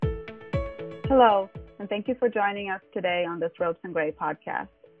Hello, and thank you for joining us today on this Ropes & Gray podcast.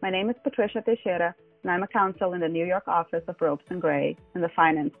 My name is Patricia Teixeira, and I'm a counsel in the New York office of Ropes & Gray in the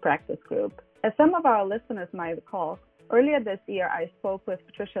Finance Practice Group. As some of our listeners might recall, earlier this year I spoke with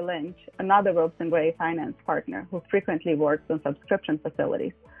Patricia Lynch, another Ropes & Gray finance partner who frequently works on subscription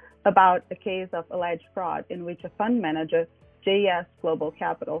facilities, about a case of alleged fraud in which a fund manager, JES Global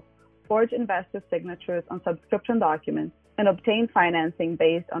Capital, forged investor signatures on subscription documents and obtained financing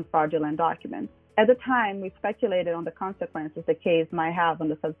based on fraudulent documents. At the time, we speculated on the consequences the case might have on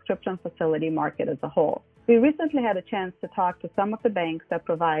the subscription facility market as a whole. We recently had a chance to talk to some of the banks that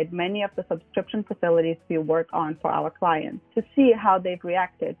provide many of the subscription facilities we work on for our clients to see how they've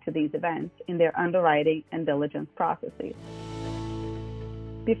reacted to these events in their underwriting and diligence processes.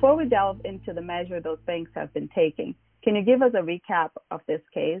 Before we delve into the measure those banks have been taking, can you give us a recap of this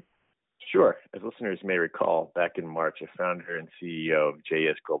case? Sure. As listeners may recall, back in March, a founder and CEO of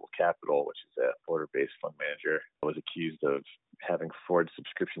JES Global Capital, which is a Florida-based fund manager, was accused of having forged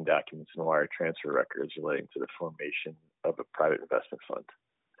subscription documents and wire transfer records relating to the formation of a private investment fund.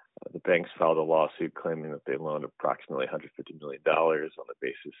 The banks filed a lawsuit claiming that they loaned approximately $150 million on the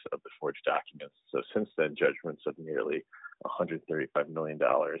basis of the forged documents. So since then, judgments of nearly $135 million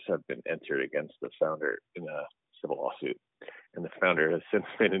have been entered against the founder in a civil lawsuit. And the founder has since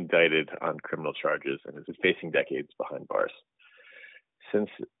been indicted on criminal charges and is facing decades behind bars. Since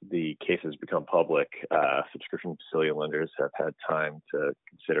the case has become public, subscription facility lenders have had time to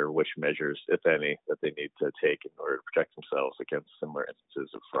consider which measures, if any, that they need to take in order to protect themselves against similar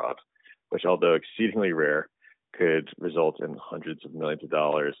instances of fraud, which, although exceedingly rare, could result in hundreds of millions of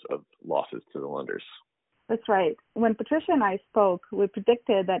dollars of losses to the lenders. That's right. When Patricia and I spoke, we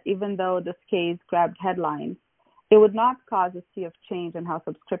predicted that even though this case grabbed headlines, it would not cause a sea of change in how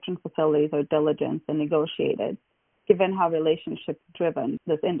subscription facilities are diligenced and negotiated, given how relationship-driven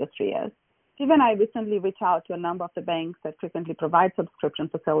this industry is. Steve and I recently reached out to a number of the banks that frequently provide subscription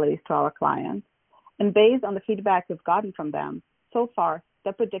facilities to our clients. And based on the feedback we've gotten from them, so far,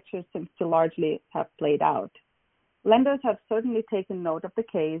 the prediction seems to largely have played out. Lenders have certainly taken note of the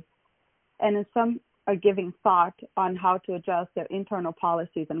case, and in some are giving thought on how to adjust their internal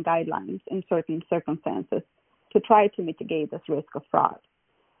policies and guidelines in certain circumstances to try to mitigate this risk of fraud.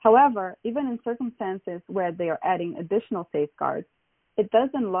 However, even in circumstances where they are adding additional safeguards, it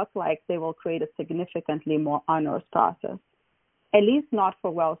doesn't look like they will create a significantly more onerous process, at least not for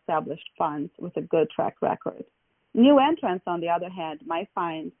well-established funds with a good track record. New entrants, on the other hand, might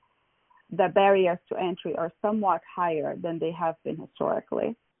find the barriers to entry are somewhat higher than they have been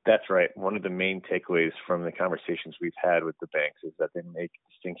historically. That's right. One of the main takeaways from the conversations we've had with the banks is that they make a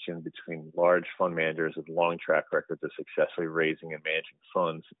distinction between large fund managers with long track records of successfully raising and managing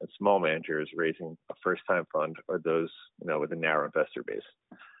funds and small managers raising a first-time fund or those, with a narrow investor base.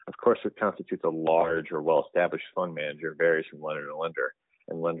 Of course, what constitutes a large or well-established fund manager varies from lender to lender,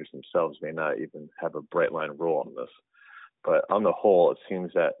 and lenders themselves may not even have a bright line rule on this. But on the whole, it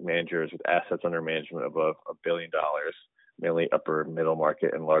seems that managers with assets under management above $1 billion, mainly upper middle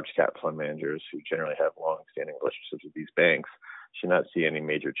market and large cap fund managers who generally have long-standing relationships with these banks, should not see any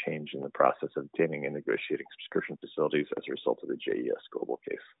major change in the process of obtaining and negotiating subscription facilities as a result of the JES Global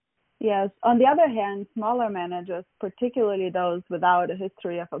case. Yes. On the other hand, smaller managers, particularly those without a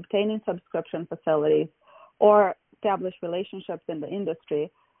history of obtaining subscription facilities or established relationships in the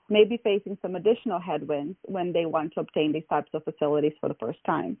industry, may be facing some additional headwinds when they want to obtain these types of facilities for the first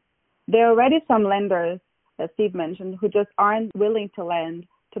time. There are already some lenders, as Steve mentioned, who just aren't willing to lend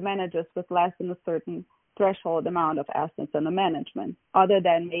to managers with less than a certain threshold amount of assets under management, other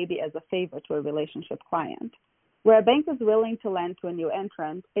than maybe as a favor to a relationship client. Where a bank is willing to lend to a new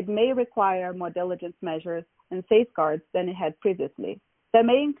entrant, it may require more diligence measures and safeguards than it had previously. That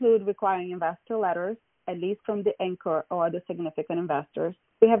may include requiring investor letters, at least from the anchor or other significant investors.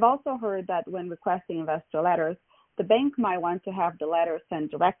 We have also heard that when requesting investor letters, the bank might want to have the letter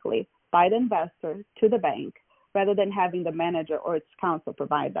sent directly by the investor to the bank rather than having the manager or its counsel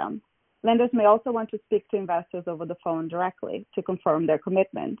provide them. Lenders may also want to speak to investors over the phone directly to confirm their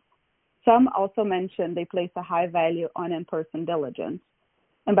commitment. Some also mention they place a high value on in-person diligence.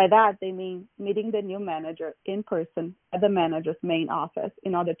 And by that, they mean meeting the new manager in person at the manager's main office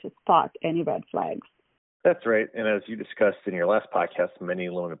in order to spot any red flags. That's right. And as you discussed in your last podcast, many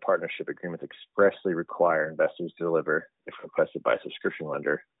loan and partnership agreements expressly require investors to deliver, if requested by a subscription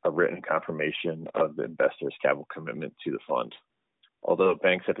lender, a written confirmation of the investor's capital commitment to the fund. Although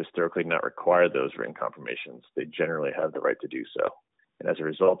banks have historically not required those written confirmations, they generally have the right to do so. And as a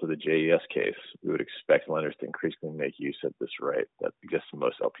result of the JES case, we would expect lenders to increasingly make use of this right that exists in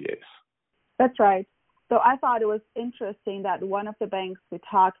most LPAs. That's right. So I thought it was interesting that one of the banks we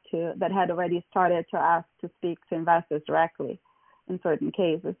talked to that had already started to ask to speak to investors directly in certain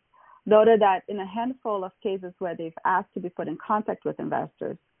cases noted that in a handful of cases where they've asked to be put in contact with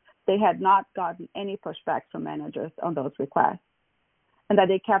investors, they had not gotten any pushback from managers on those requests, and that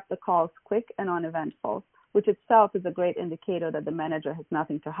they kept the calls quick and uneventful, which itself is a great indicator that the manager has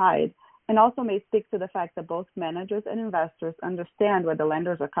nothing to hide, and also may speak to the fact that both managers and investors understand where the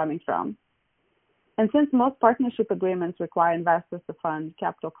lenders are coming from. And since most partnership agreements require investors to fund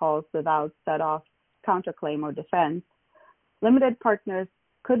capital calls without set-off, counterclaim, or defense, limited partners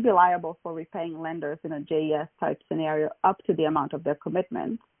could be liable for repaying lenders in a JES-type scenario up to the amount of their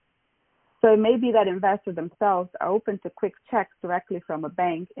commitment. So it may be that investors themselves are open to quick checks directly from a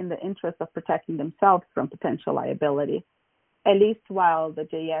bank in the interest of protecting themselves from potential liability, at least while the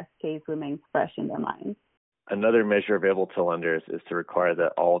JES case remains fresh in their minds. Another measure available to lenders is to require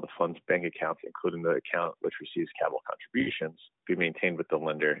that all of the fund's bank accounts, including the account which receives capital contributions, be maintained with the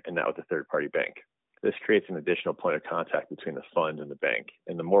lender and not with a third-party bank. This creates an additional point of contact between the fund and the bank,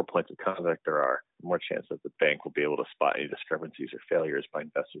 and the more points of contact there are, the more chance that the bank will be able to spot any discrepancies or failures by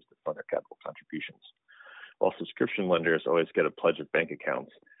investors to fund their capital contributions. While subscription lenders always get a pledge of bank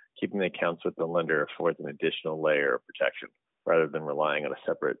accounts, keeping the accounts with the lender affords an additional layer of protection, rather than relying on a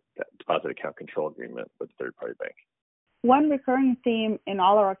separate deposit account control agreement with a third-party bank. One recurring theme in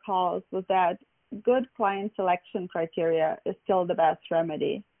all our calls was that good client selection criteria is still the best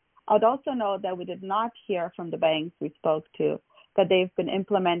remedy. I would also note that we did not hear from the banks we spoke to that they've been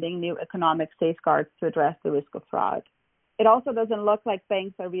implementing new economic safeguards to address the risk of fraud. It also doesn't look like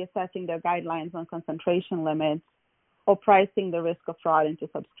banks are reassessing their guidelines on concentration limits or pricing the risk of fraud into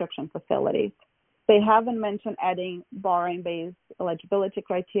subscription facilities. They haven't mentioned adding borrowing-based eligibility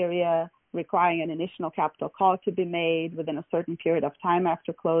criteria, requiring an initial capital call to be made within a certain period of time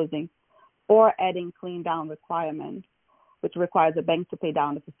after closing, or adding clean down requirements, which requires a bank to pay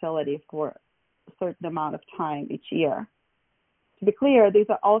down the facility for a certain amount of time each year. To be clear, these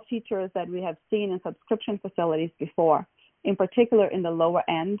are all features that we have seen in subscription facilities before, in particular in the lower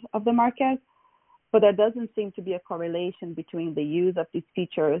end of the market, but there doesn't seem to be a correlation between the use of these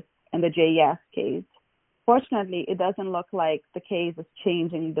features and the JES case. Fortunately, it doesn't look like the case is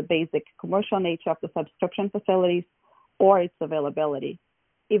changing the basic commercial nature of the subscription facilities or its availability,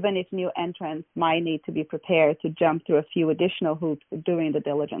 even if new entrants might need to be prepared to jump through a few additional hoops during the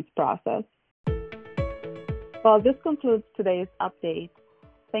diligence process. Well, this concludes today's update.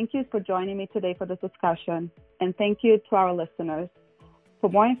 Thank you for joining me today for this discussion, and thank you to our listeners. For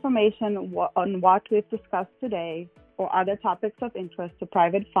more information on what we've discussed today or other topics of interest to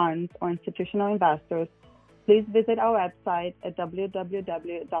private funds or institutional investors, please visit our website at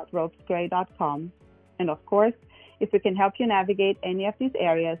www.ropesgray.com. And of course, if we can help you navigate any of these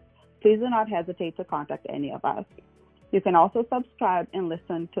areas, please do not hesitate to contact any of us. You can also subscribe and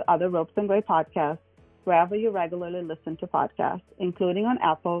listen to other Ropes and Gray podcasts wherever you regularly listen to podcasts, including on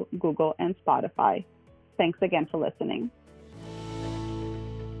Apple, Google, and Spotify. Thanks again for listening.